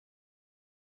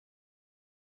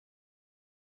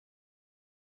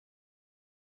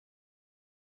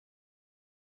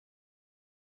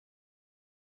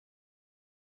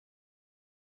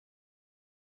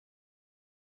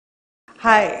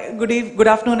Hi, good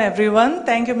afternoon everyone.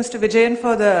 Thank you Mr. Vijayan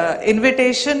for the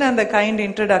invitation and the kind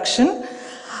introduction.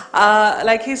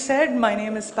 Like he said, my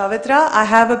name is Pavithra. I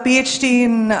have a PhD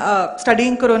in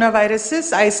studying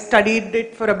coronaviruses. I studied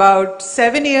it for about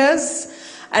 7 years,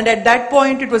 and at that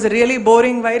point it was a really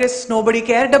boring virus. Nobody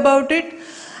cared about it.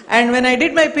 And when I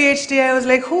did my PhD, I was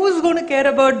like, who's going to care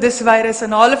about this virus?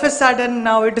 And all of a sudden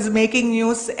now it is making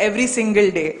news every single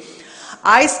day.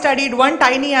 I studied one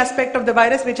tiny aspect of the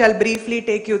virus, which I'll briefly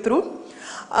take you through.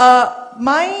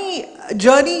 My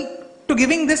journey to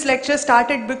giving this lecture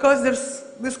started because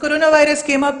this coronavirus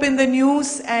came up in the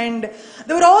news, and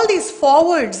there were all these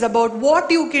forwards about what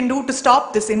you can do to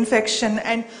stop this infection,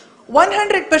 and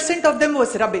 100% of them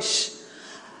was rubbish.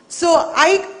 So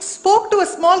I spoke to a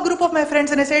small group of my friends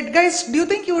and I said, guys, do you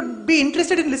think you would be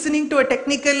interested in listening to a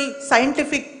technical,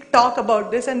 scientific talk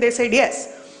about this? And they said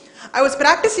yes. I was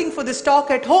practicing for this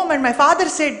talk at home, and my father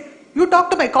said, you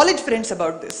talk to my college friends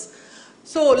about this.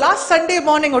 So last Sunday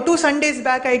morning or 2 Sundays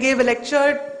back, I gave a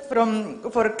lecture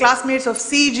for classmates of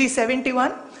CG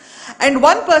 71. And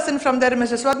one person from there,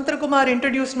 Mr. Swatantra Kumar,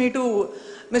 introduced me to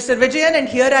Mr. Vijayan, and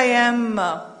here I am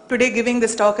today giving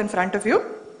this talk in front of you.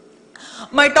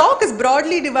 My talk is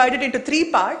broadly divided into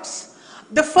 3 parts.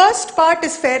 The first part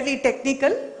is fairly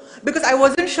technical because I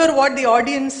wasn't sure what the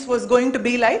audience was going to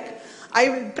be like.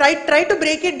 I try to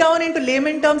break it down into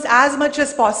layman terms as much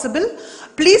as possible.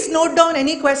 Please note down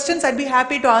any questions. I'd be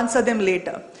happy to answer them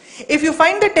later. If you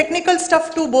find the technical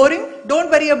stuff too boring, don't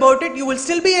worry about it. You will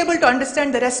still be able to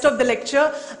understand the rest of the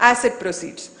lecture as it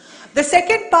proceeds. The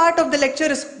second part of the lecture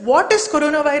is what is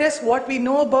coronavirus, what we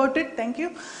know about it, thank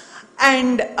you,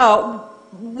 and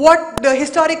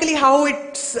historically how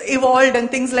it's evolved and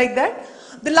things like that.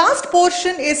 The last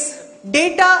portion is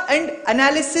data and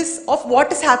analysis of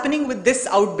what is happening with this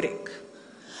outbreak.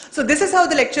 So this is how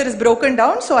the lecture is broken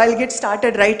down, so I'll get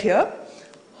started right here.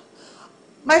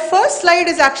 My first slide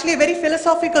is actually a very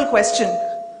philosophical question.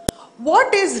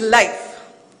 What is life?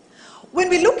 When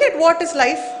we look at what is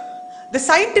life, the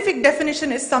scientific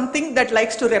definition is something that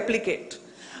likes to replicate,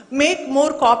 make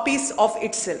more copies of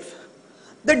itself.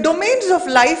 The domains of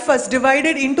life was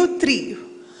divided into 3.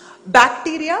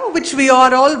 Bacteria, which we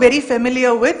are all very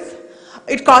familiar with.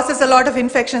 It causes a lot of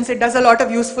infections, it does a lot of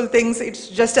useful things, it's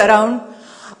just around.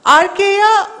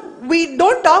 Archaea, we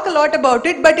don't talk a lot about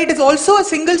it, but it is also a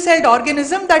single-celled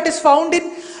organism that is found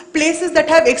in places that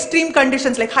have extreme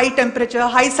conditions like high temperature,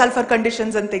 high sulfur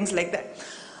conditions and things like that.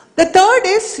 The third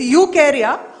is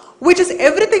eukarya, which is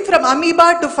everything from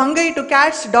amoeba to fungi to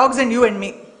cats, dogs and you and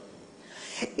me.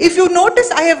 If you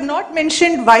notice, I have not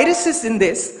mentioned viruses in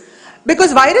this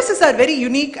because viruses are very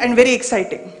unique and very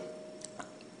exciting.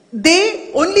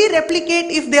 They only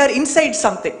replicate if they are inside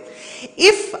something.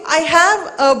 If I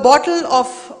have a bottle of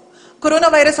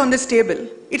coronavirus on this table,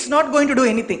 it's not going to do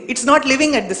anything. It's not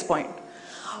living at this point.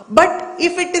 But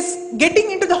if it is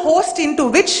getting into the host into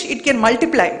which it can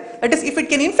multiply, that is, if it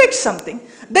can infect something,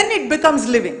 then it becomes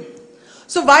living.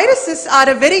 So viruses are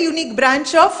a very unique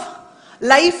branch of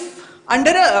life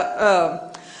under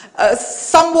a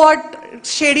somewhat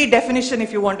shady definition,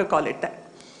 if you want to call it that.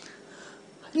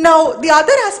 Now, the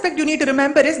other aspect you need to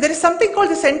remember is there is something called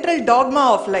the central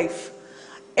dogma of life.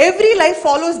 Every life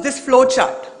follows this flow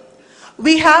chart.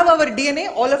 We have our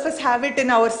DNA, all of us have it in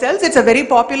our cells. It's a very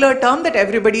popular term that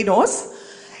everybody knows.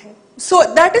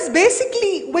 So that is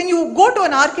basically when you go to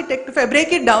an architect, if I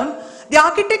break it down, the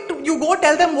architect, you go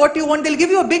tell them what you want, they'll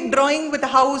give you a big drawing with a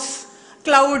house,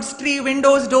 clouds, tree,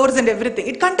 windows, doors and everything.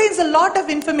 It contains a lot of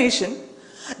information.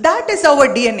 That is our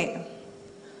DNA.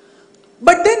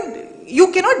 But then you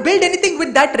cannot build anything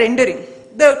with that rendering.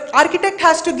 The architect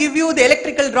has to give you the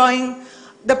electrical drawing,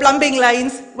 the plumbing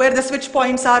lines, where the switch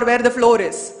points are, where the floor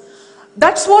is.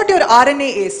 That's what your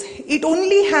RNA is. It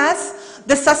only has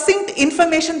the succinct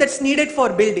information that's needed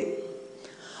for building.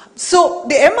 So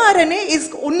the mRNA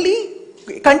is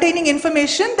only containing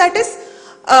information that is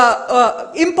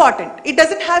important. It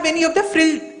doesn't have any of the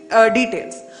frill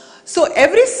details. So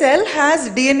every cell has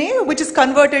DNA which is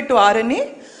converted to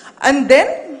RNA, and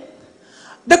then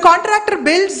the contractor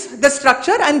builds the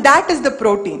structure, and that is the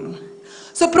protein.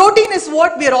 So protein is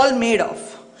what we are all made of.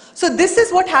 So this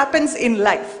is what happens in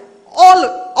life,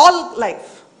 all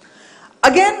life.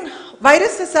 Again,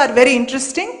 viruses are very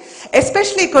interesting,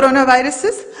 especially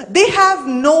coronaviruses. They have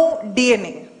no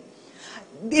DNA.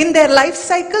 In their life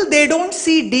cycle, they don't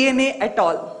see DNA at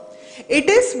all. It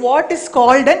is what is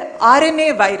called an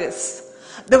RNA virus.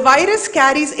 The virus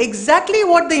carries exactly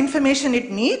what the information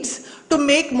it needs to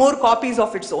make more copies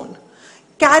of its own.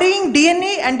 Carrying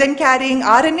DNA and then carrying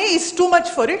RNA is too much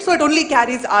for it, so it only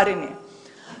carries RNA.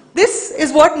 This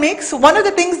is what makes, one of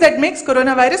the things that makes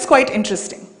coronavirus quite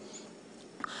interesting.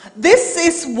 This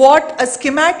is what a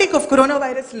schematic of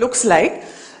coronavirus looks like.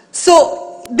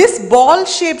 So this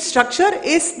ball-shaped structure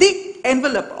is the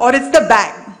envelope, or it's the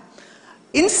bag.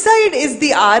 Inside is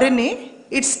the RNA.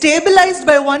 It's stabilized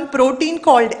by one protein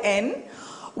called N,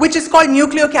 which is called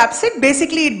nucleocapsid.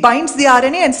 Basically, it binds the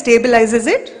RNA and stabilizes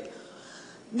it.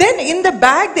 Then in the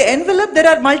bag, the envelope, there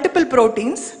are multiple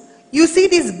proteins. You see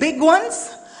these big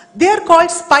ones? They are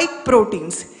called spike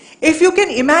proteins. If you can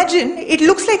imagine, it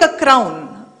looks like a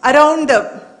crown around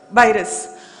the virus.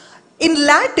 In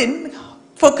Latin,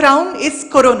 for crown is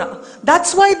corona.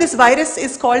 That's why this virus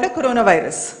is called a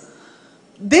coronavirus.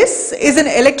 This is an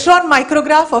electron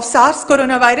micrograph of SARS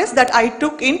coronavirus that I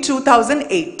took in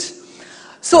 2008.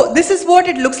 So this is what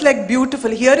it looks like,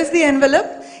 beautiful. Here is the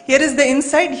envelope, here is the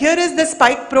inside, here is the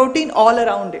spike protein all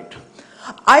around it.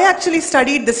 I actually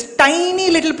studied this tiny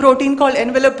little protein called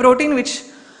envelope protein, which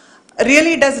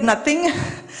really does nothing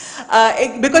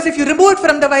because if you remove it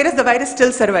from the virus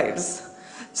still survives.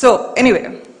 So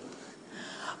anyway,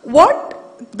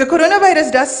 what the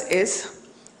coronavirus does is,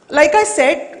 like I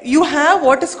said, you have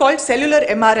what is called cellular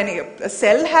mRNA. A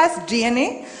cell has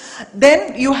DNA,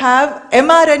 then you have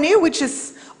mRNA, which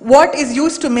is what is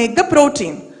used to make the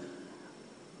protein.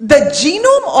 The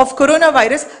genome of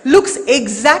coronavirus looks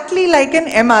exactly like an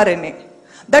mRNA.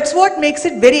 That's what makes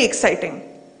it very exciting.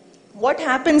 What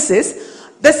happens is,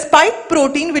 the spike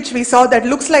protein, which we saw that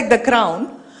looks like the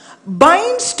crown,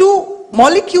 binds to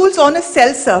molecules on a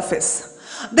cell surface.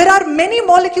 There are many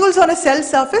molecules on a cell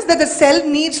surface that the cell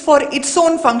needs for its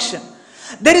own function.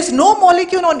 There is no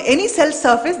molecule on any cell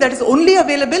surface that is only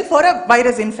available for a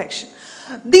virus infection.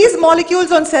 These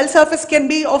molecules on cell surface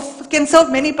can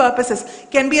serve many purposes.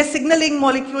 Can be a signaling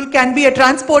molecule, can be a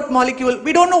transport molecule.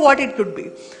 We don't know what it could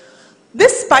be.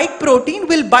 This spike protein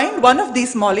will bind one of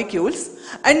these molecules,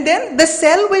 and then the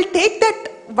cell will take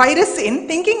that virus in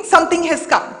thinking something has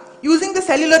come, using the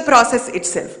cellular process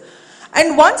itself.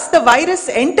 And once the virus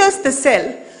enters the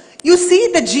cell, you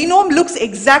see the genome looks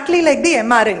exactly like the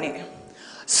mRNA.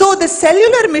 So the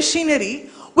cellular machinery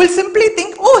will simply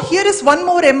think, oh, here is one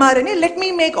more mRNA, let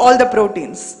me make all the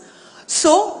proteins.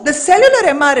 So the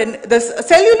cellular mRNA, the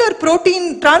cellular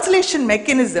protein translation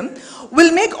mechanism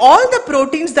will make all the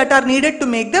proteins that are needed to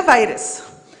make the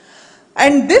virus.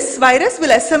 And this virus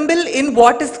will assemble in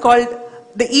what is called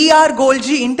the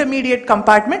ER-Golgi intermediate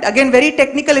compartment. Again, very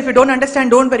technical. If you don't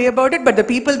understand, don't worry about it. But the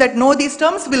people that know these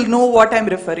terms will know what I'm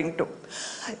referring to.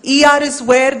 ER is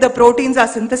where the proteins are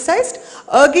synthesized.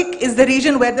 Ergic is the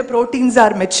region where the proteins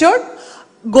are matured.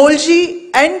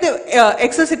 Golgi and the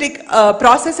exocytic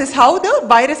process is how the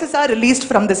viruses are released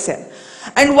from the cell.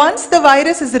 And once the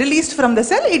virus is released from the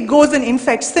cell, it goes and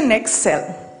infects the next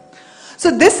cell.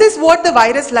 So this is what the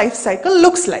virus life cycle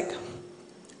looks like.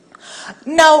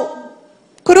 Now,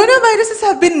 coronaviruses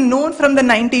have been known from the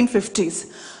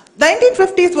 1950s.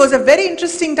 1950s was a very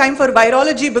interesting time for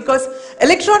virology because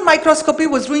electron microscopy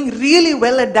was doing really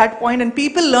well at that point, and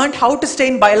people learned how to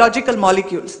stain biological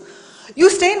molecules.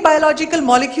 You stain biological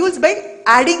molecules by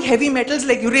adding heavy metals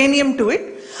like uranium to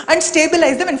it and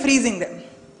stabilize them and freezing them.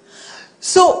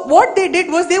 So what they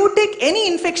did was they would take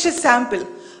any infectious sample,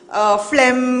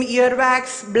 phlegm,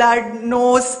 earwax, blood,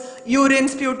 nose, urine,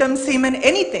 sputum, semen,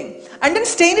 anything, and then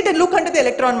stain it and look under the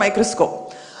electron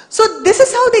microscope. So this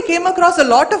is how they came across a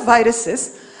lot of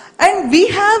viruses, and we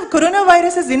have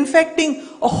coronaviruses infecting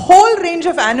a whole range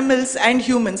of animals and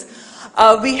humans.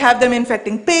 We have them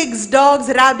infecting pigs, dogs,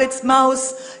 rabbits,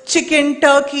 mouse, chicken,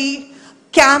 turkey,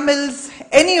 camels,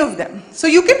 any of them. So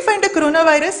you can find a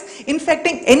coronavirus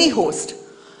infecting any host.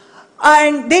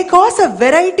 And they cause a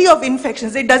variety of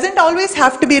infections. It doesn't always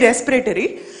have to be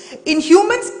respiratory. In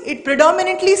humans, it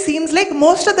predominantly seems like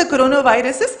most of the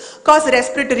coronaviruses cause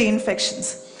respiratory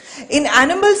infections. In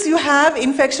animals, you have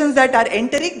infections that are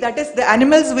enteric, that is, the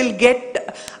animals will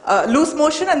get loose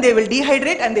motion and they will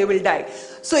dehydrate and they will die.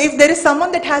 So if there is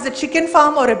someone that has a chicken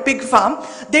farm or a pig farm,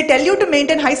 they tell you to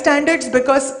maintain high standards,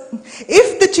 because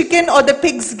if the chicken or the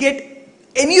pigs get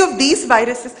any of these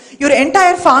viruses, your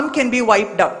entire farm can be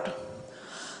wiped out.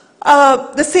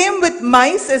 The same with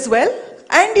mice as well,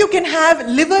 and you can have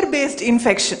liver-based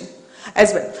infection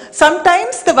as well.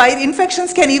 Sometimes the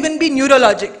infections can even be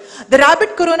neurologic. The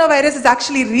rabbit coronavirus is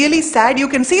actually really sad. You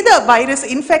can see the virus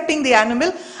infecting the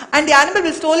animal, and the animal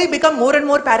will slowly become more and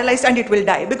more paralyzed and it will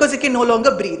die because it can no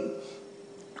longer breathe.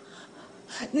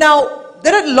 Now,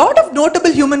 there are a lot of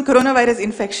notable human coronavirus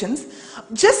infections.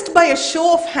 Just by a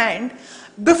show of hand,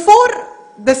 before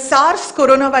the SARS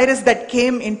coronavirus that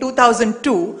came in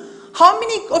 2002, how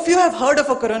many of you have heard of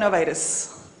a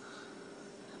coronavirus?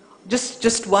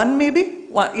 Just one maybe?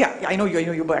 One, yeah, I know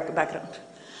your background.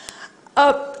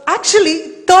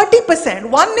 Actually, 30%,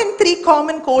 1 in 3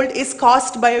 common cold is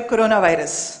caused by a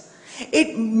coronavirus.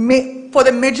 For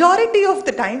the majority of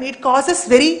the time, it causes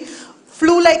very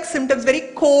flu-like symptoms,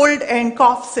 very cold and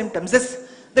cough symptoms.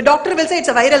 The doctor will say it's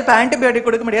a viral antibiotic.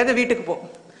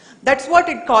 That's what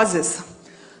it causes.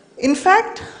 In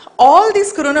fact, all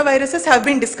these coronaviruses have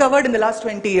been discovered in the last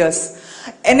 20 years.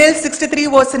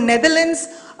 NL63 was in Netherlands,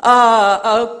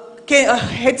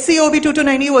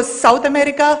 HCOV2290 was South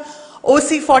America,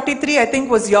 OC43 I think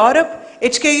was Europe,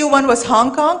 HKU1 was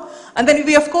Hong Kong, and then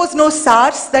we of course know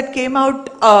SARS that came out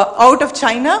of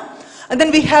China, and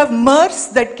then we have MERS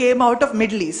that came out of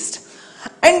Middle East.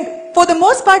 And for the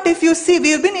most part, if you see, we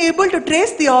have been able to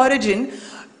trace the origin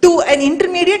to an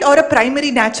intermediate or a primary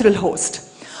natural host.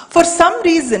 For some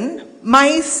reason,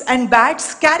 mice and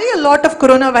bats carry a lot of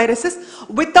coronaviruses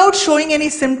without showing any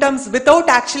symptoms, without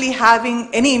actually having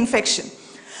any infection.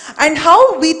 And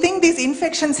how we think these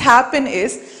infections happen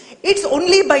is, it's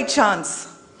only by chance.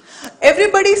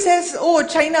 Everybody says, oh,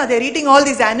 China, they're eating all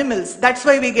these animals, that's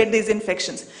why we get these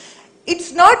infections.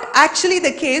 It's not actually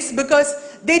the case,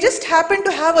 because they just happen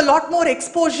to have a lot more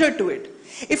exposure to it.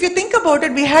 If you think about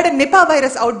it, we had a Nipah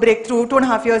virus outbreak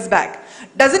 2.5 years back.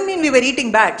 Doesn't mean we were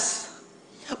eating bats.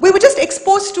 We were just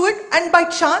exposed to it, and by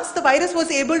chance the virus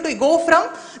was able to go from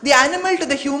the animal to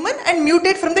the human and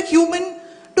mutate from the human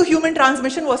to human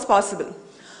transmission was possible.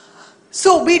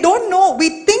 So we don't know,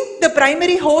 we think the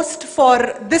primary host for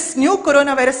this new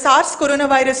coronavirus, SARS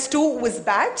coronavirus 2, was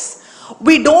bats.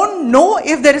 We don't know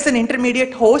if there is an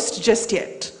intermediate host just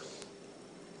yet.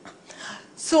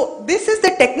 So this is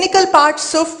the technical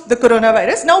parts of the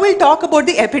coronavirus. Now we'll talk about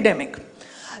the epidemic.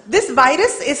 This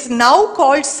virus is now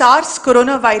called SARS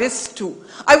coronavirus 2.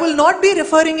 I will not be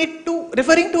referring to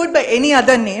it by any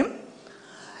other name.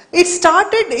 It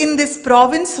started in this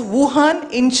province, Wuhan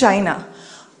in China.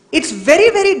 It's very,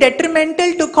 very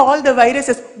detrimental to call the virus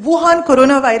as Wuhan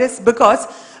coronavirus, because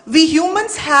we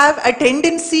humans have a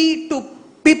tendency to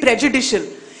be prejudicial.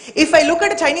 If I look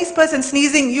at a Chinese person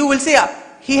sneezing, you will say,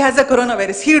 he has a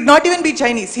coronavirus. He would not even be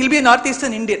Chinese. He'll be a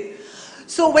Northeastern Indian.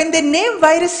 So when they name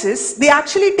viruses, they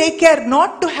actually take care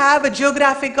not to have a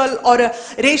geographical or a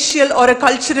racial or a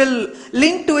cultural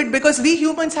link to it, because we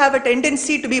humans have a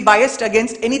tendency to be biased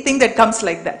against anything that comes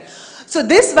like that. So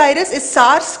this virus is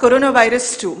SARS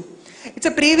coronavirus 2. It's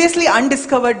a previously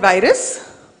undiscovered virus.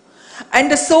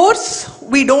 And the source,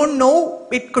 we don't know.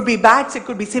 It could be bats, it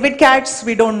could be civet cats,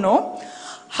 we don't know.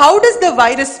 How does the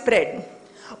virus spread?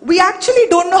 We actually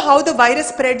don't know how the virus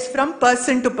spreads from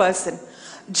person to person.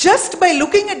 Just by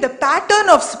looking at the pattern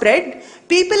of spread,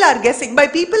 people are guessing. By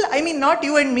people, I mean not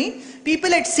you and me.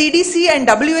 People at CDC and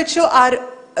WHO are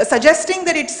suggesting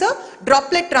that it's a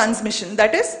droplet transmission.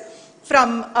 That is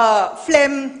from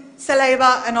phlegm,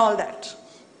 saliva and all that.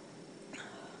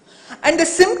 And the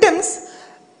symptoms,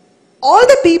 all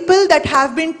the people that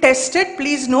have been tested,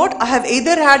 please note, have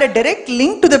either had a direct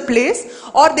link to the place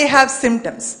or they have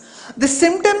symptoms. The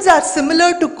symptoms are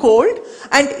similar to cold,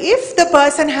 and if the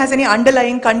person has any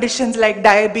underlying conditions like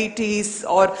diabetes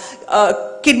or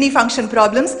kidney function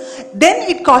problems, then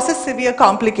it causes severe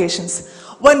complications.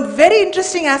 One very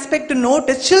interesting aspect to note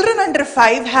is children under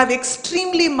 5 have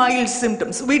extremely mild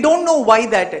symptoms. We don't know why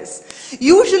that is.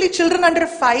 Usually children under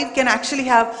 5 can actually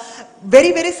have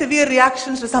very, very severe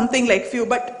reactions to something like flu,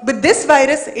 but with this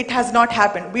virus it has not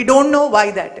happened. We don't know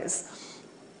why that is.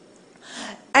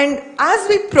 And as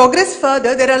we progress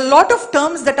further, there are a lot of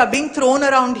terms that are being thrown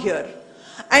around here.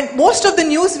 And most of the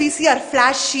news we see are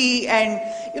flashy and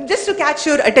just to catch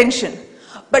your attention.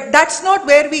 But that's not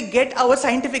where we get our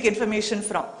scientific information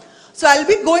from. So I'll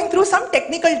be going through some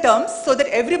technical terms so that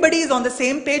everybody is on the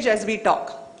same page as we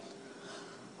talk.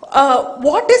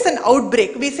 What is an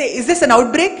outbreak? We say, is this an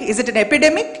outbreak? Is it an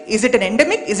epidemic? Is it an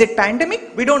endemic? Is it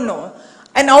pandemic? We don't know.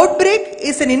 An outbreak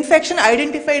is an infection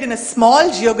identified in a small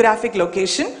geographic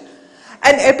location.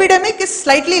 An epidemic is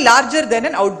slightly larger than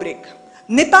an outbreak.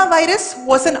 Nipah virus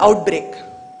was an outbreak.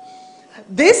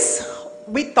 This,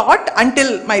 we thought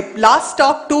until my last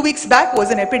talk 2 weeks back,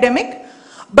 was an epidemic,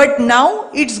 but now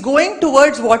it's going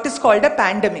towards what is called a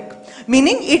pandemic,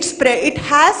 meaning it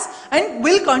has and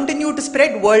will continue to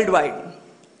spread worldwide.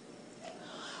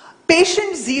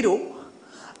 Patient 0.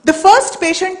 The first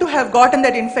patient to have gotten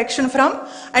that infection from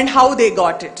and how they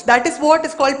got it. That is what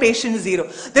is called patient 0.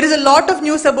 There is a lot of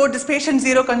news about this patient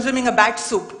 0 consuming a bat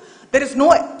soup. There is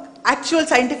no actual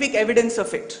scientific evidence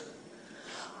of it.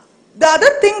 The other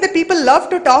thing that people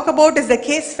love to talk about is the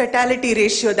case fatality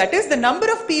ratio. That is the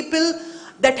number of people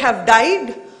that have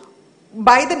died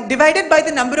divided by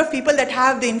the number of people that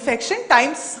have the infection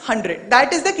times 100.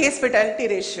 That is the case fatality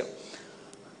ratio.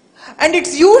 And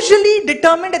it's usually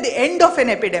determined at the end of an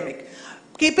epidemic.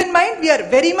 Keep in mind, we are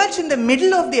very much in the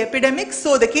middle of the epidemic,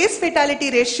 so the case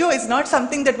fatality ratio is not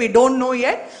something that we don't know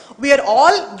yet. We are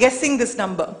all guessing this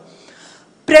number.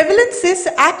 Prevalence is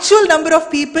actual number of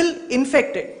people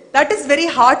infected. That is very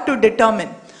hard to determine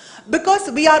because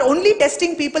we are only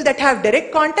testing people that have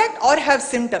direct contact or have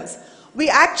symptoms. We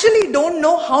actually don't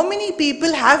know how many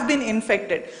people have been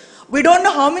infected. We don't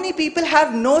know how many people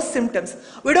have no symptoms.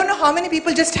 We don't know how many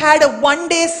people just had a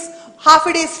half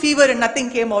a day's fever and nothing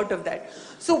came out of that.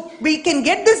 So we can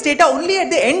get this data only at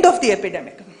the end of the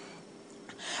epidemic.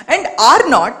 And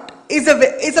R0 is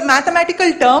a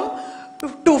mathematical term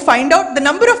to find out the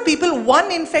number of people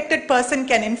one infected person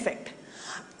can infect.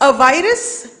 A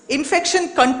virus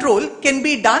infection control can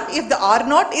be done if the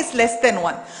R0 is less than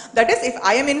 1. That is, if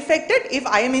I am infected, if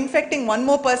I am infecting one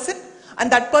more person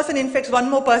and that person infects one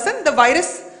more person,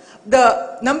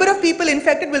 the number of people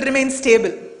infected will remain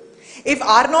stable. If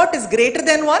R0 is greater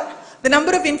than 1, the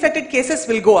number of infected cases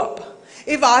will go up.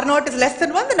 If R0 is less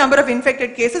than 1, the number of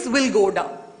infected cases will go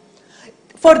down.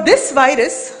 For this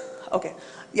virus, okay,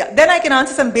 yeah, then I can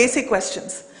answer some basic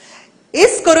questions.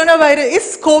 Is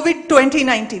COVID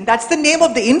 2019? That's the name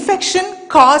of the infection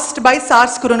caused by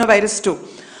SARS coronavirus 2.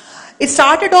 It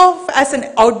started off as an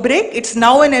outbreak. It's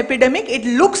now an epidemic. It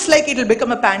looks like it will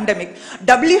become a pandemic.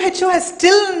 WHO has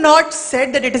still not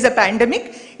said that it is a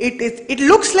pandemic. It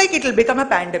looks like it will become a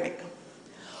pandemic.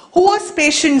 Who was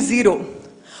patient 0?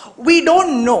 We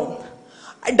don't know.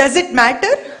 Does it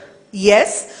matter?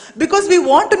 Yes, because we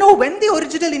want to know when the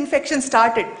original infection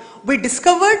started. We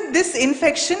discovered this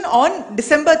infection on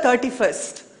December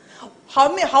 31st.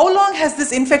 How long has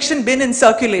this infection been in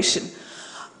circulation?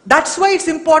 That's why it's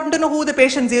important to know who the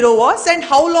patient 0 was and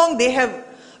how long they have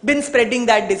been spreading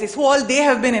that disease, who all they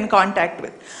have been in contact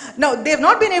with. Now, they have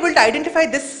not been able to identify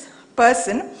this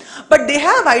person, but they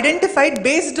have identified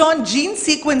based on gene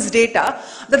sequence data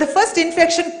that the first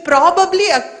infection probably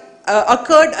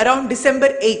occurred around December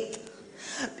 8th.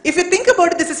 If you think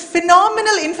about it, this is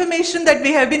phenomenal information that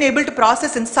we have been able to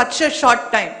process in such a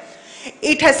short time.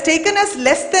 It has taken us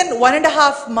less than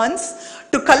 1.5 months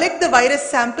to collect the virus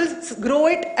samples, grow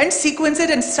it and sequence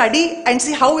it and study and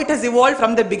see how it has evolved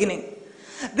from the beginning.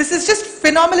 This is just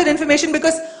phenomenal information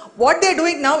because what they're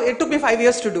doing now, it took me 5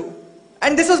 years to do.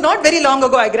 And this was not very long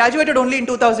ago. I graduated only in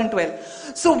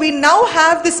 2012. So we now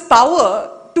have this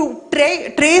power to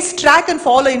trace, track and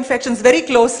follow infections very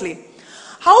closely.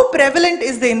 How prevalent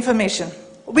is the information?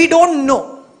 We don't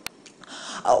know.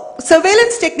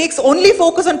 Surveillance techniques only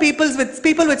focus on people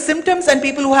with symptoms and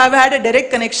people who have had a direct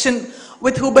connection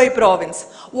with Hubei province.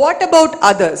 What about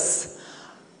others?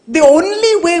 The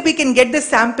only way we can get the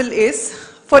sample is,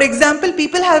 for example,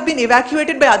 people have been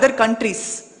evacuated by other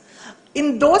countries.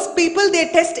 In those people, they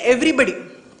test everybody.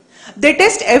 They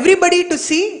test everybody to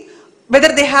see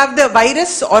whether they have the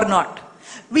virus or not.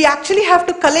 We actually have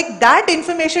to collect that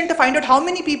information to find out how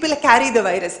many people carry the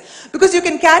virus. Because you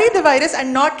can carry the virus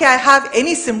and not have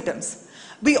any symptoms.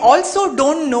 We also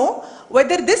don't know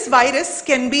whether this virus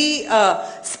can be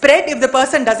spread if the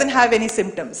person doesn't have any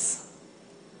symptoms.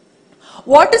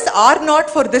 What is R0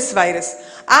 for this virus?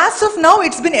 As of now,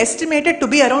 it's been estimated to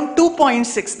be around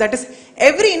 2.6. That is,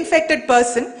 every infected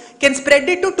person can spread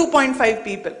it to 2.5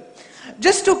 people.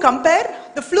 Just to compare,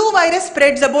 the flu virus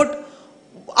spreads about,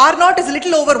 R0 is a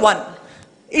little over 1.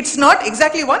 It's not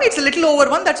exactly 1, it's a little over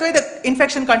 1. That's why the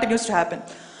infection continues to happen.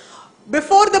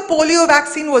 Before the polio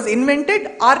vaccine was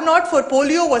invented, R0 for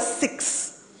polio was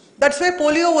 6. That's why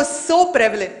polio was so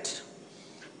prevalent.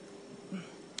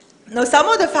 Now, some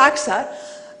of the facts are,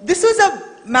 this was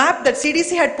a map that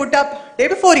CDC had put up day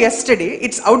before yesterday.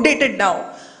 It's outdated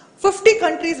now. 50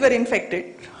 countries were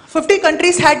infected. 50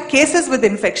 countries had cases with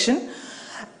infection.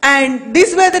 And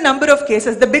these were the number of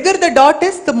cases. The bigger the dot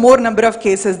is, the more number of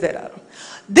cases there are.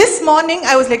 This morning,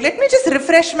 I was like, let me just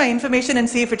refresh my information and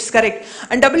see if it's correct.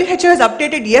 And WHO has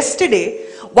updated yesterday,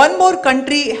 one more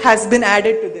country has been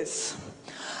added to this.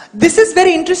 This is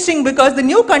very interesting because the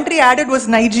new country added was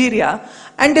Nigeria.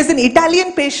 And there's an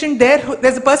Italian patient there,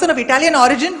 there's a person of Italian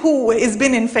origin who has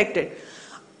been infected.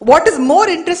 What is more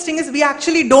interesting is we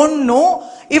actually don't know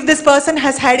if this person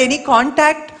has had any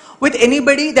contact with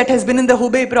anybody that has been in the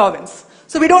Hubei province.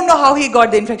 So we don't know how he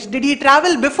got the infection. Did he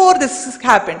travel before this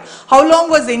happened? How long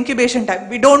was the incubation time?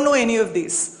 We don't know any of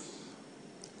these.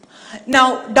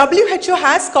 Now, WHO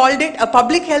has called it a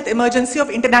public health emergency of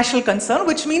international concern,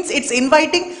 which means it's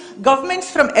inviting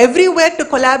governments from everywhere to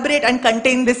collaborate and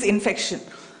contain this infection.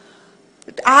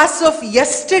 As of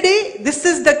yesterday, this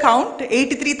is the count,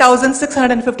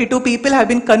 83,652 people have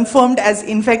been confirmed as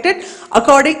infected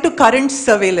according to current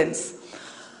surveillance.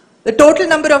 The total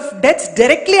number of deaths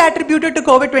directly attributed to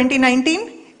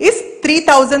COVID-2019 is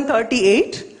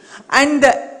 3,038, and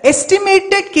the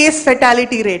estimated case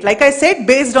fatality rate, like I said,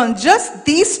 based on just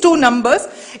these two numbers,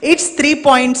 it's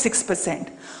 3.6%.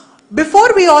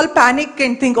 Before we all panic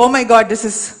and think, oh my God, this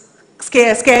is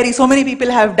scary, so many people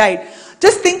have died.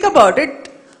 Just think about it.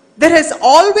 There has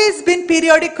always been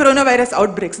periodic coronavirus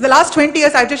outbreaks. The last 20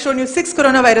 years, I've just shown you 6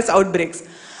 coronavirus outbreaks.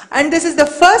 And this is the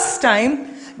first time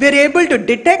we're able to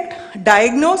detect,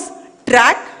 diagnose,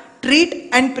 track, treat,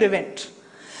 and prevent.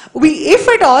 If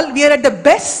at all, we are at the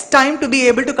best time to be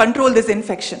able to control this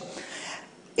infection.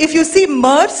 If you see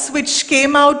MERS, which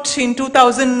came out in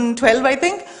 2012, I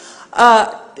think,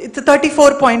 it's a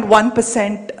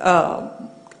 34.1%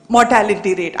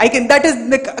 mortality rate. That is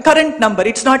the current number,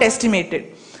 it's not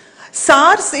estimated.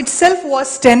 SARS itself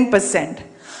was 10%.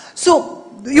 So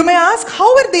you may ask,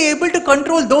 how are they able to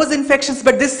control those infections,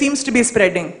 but this seems to be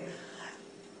spreading?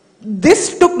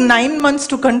 This took 9 months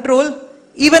to control.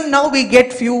 Even now we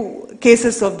get few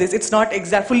cases of this. It's not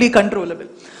fully controllable.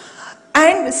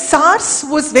 And SARS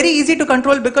was very easy to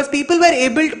control because people were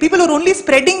only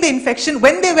spreading the infection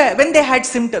when they had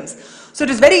symptoms. So it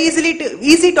is very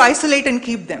easy to isolate and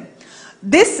keep them.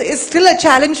 This is still a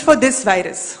challenge for this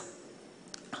virus.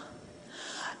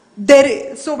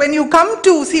 So when you come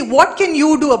to see what can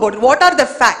you do about it, what are the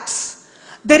facts?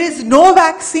 There is no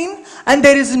vaccine and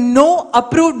there is no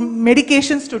approved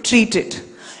medications to treat it.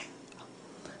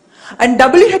 And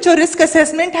WHO risk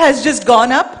assessment has just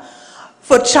gone up.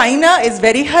 For China is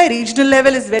very high, regional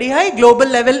level is very high, global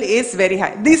level is very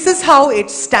high. This is how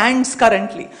it stands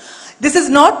currently. This is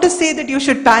not to say that you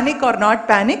should panic or not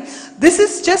panic. This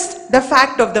is just the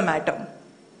fact of the matter.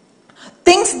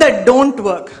 Things that don't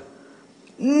work.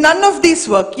 None of these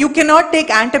work. You cannot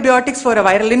take antibiotics for a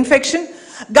viral infection.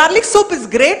 Garlic soap is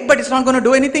great, but it's not going to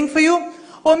do anything for you.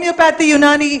 Homeopathy,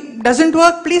 Unani doesn't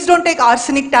work. Please don't take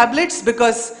arsenic tablets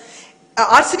because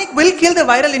arsenic will kill the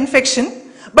viral infection,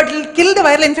 but it will kill the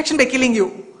viral infection by killing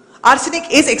you.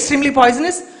 Arsenic is extremely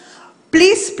poisonous.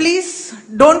 Please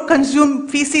don't consume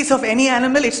feces of any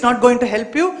animal. It's not going to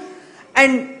help you.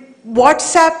 And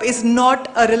WhatsApp is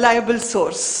not a reliable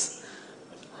source.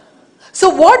 So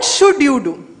what should you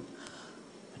do?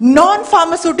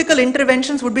 Non-pharmaceutical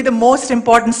interventions would be the most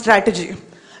important strategy.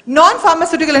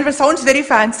 Non-pharmaceutical intervention sounds very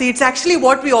fancy. It's actually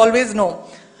what we always know.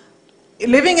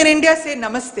 Living in India, say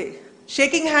namaste.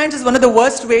 Shaking hands is one of the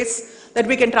worst ways that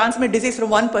we can transmit disease from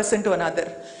one person to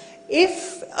another.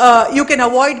 If you can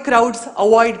avoid crowds,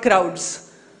 avoid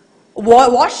crowds.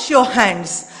 Wash your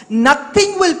hands.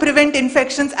 Nothing will prevent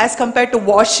infections as compared to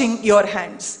washing your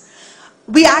hands.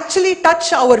 We actually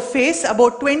touch our face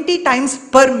about 20 times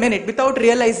per minute without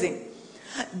realizing.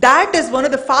 That is one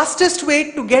of the fastest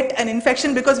way to get an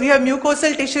infection because we have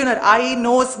mucosal tissue in our eye,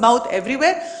 nose, mouth,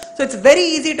 everywhere. So it's very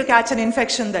easy to catch an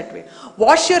infection that way.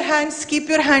 Wash your hands, keep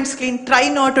your hands clean, try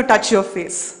not to touch your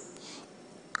face.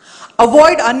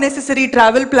 Avoid unnecessary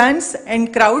travel plans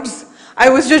and crowds. I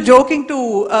was just joking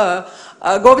to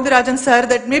Govindarajan sir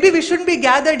that maybe we shouldn't be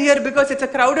gathered here because it's a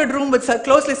crowded room with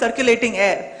closely circulating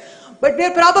air. But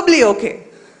we're probably okay.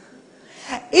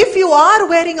 If you are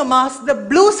wearing a mask, the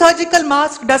blue surgical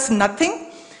mask does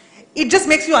nothing. It just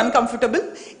makes you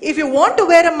uncomfortable. If you want to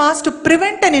wear a mask to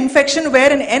prevent an infection,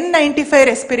 wear an N95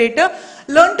 respirator.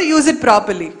 Learn to use it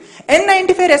properly.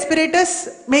 N95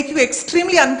 respirators make you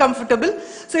extremely uncomfortable.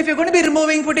 So if you're going to be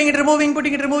removing, putting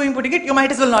it, you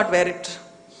might as well not wear it.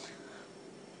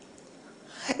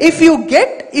 If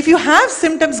you have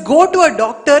symptoms, go to a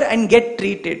doctor and get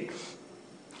treated.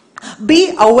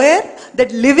 Be aware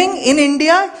that living in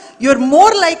India, you're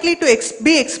more likely to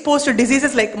be exposed to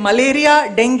diseases like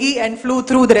malaria, dengue and flu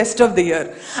through the rest of the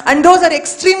year. And those are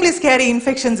extremely scary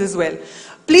infections as well.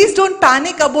 Please don't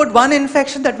panic about one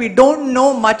infection that we don't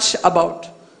know much about.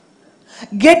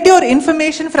 Get your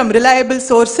information from reliable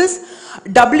sources.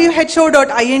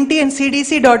 WHO.int and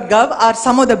cdc.gov are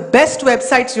some of the best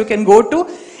websites you can go to.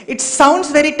 It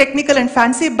sounds very technical and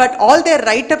fancy, but all their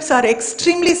write-ups are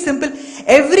extremely simple.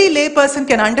 Every layperson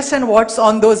can understand what's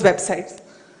on those websites.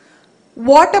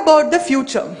 What about the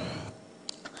future?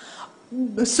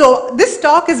 So this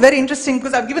talk is very interesting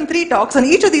because I've given 3 talks. On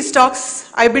each of these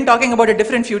talks, I've been talking about a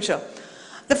different future.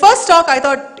 The first talk, I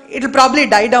thought it'll probably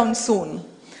die down soon,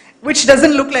 which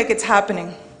doesn't look like it's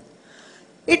happening.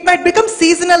 It might become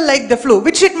seasonal like the flu,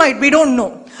 which it might, we don't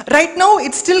know. Right now,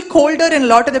 it's still colder in a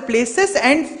lot of the places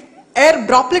and air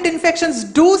droplet infections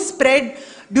do spread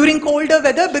During colder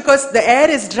weather, because the air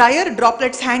is drier,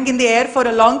 droplets hang in the air for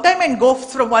a long time and go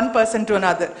from one person to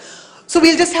another. So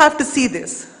we'll just have to see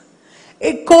this.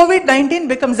 COVID-19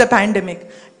 becomes a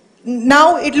pandemic.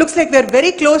 Now it looks like we're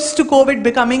very close to COVID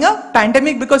becoming a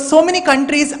pandemic because so many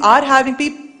countries are having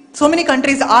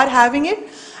it,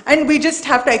 and we just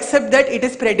have to accept that it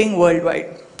is spreading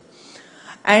worldwide.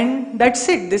 And that's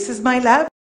it. This is my lab.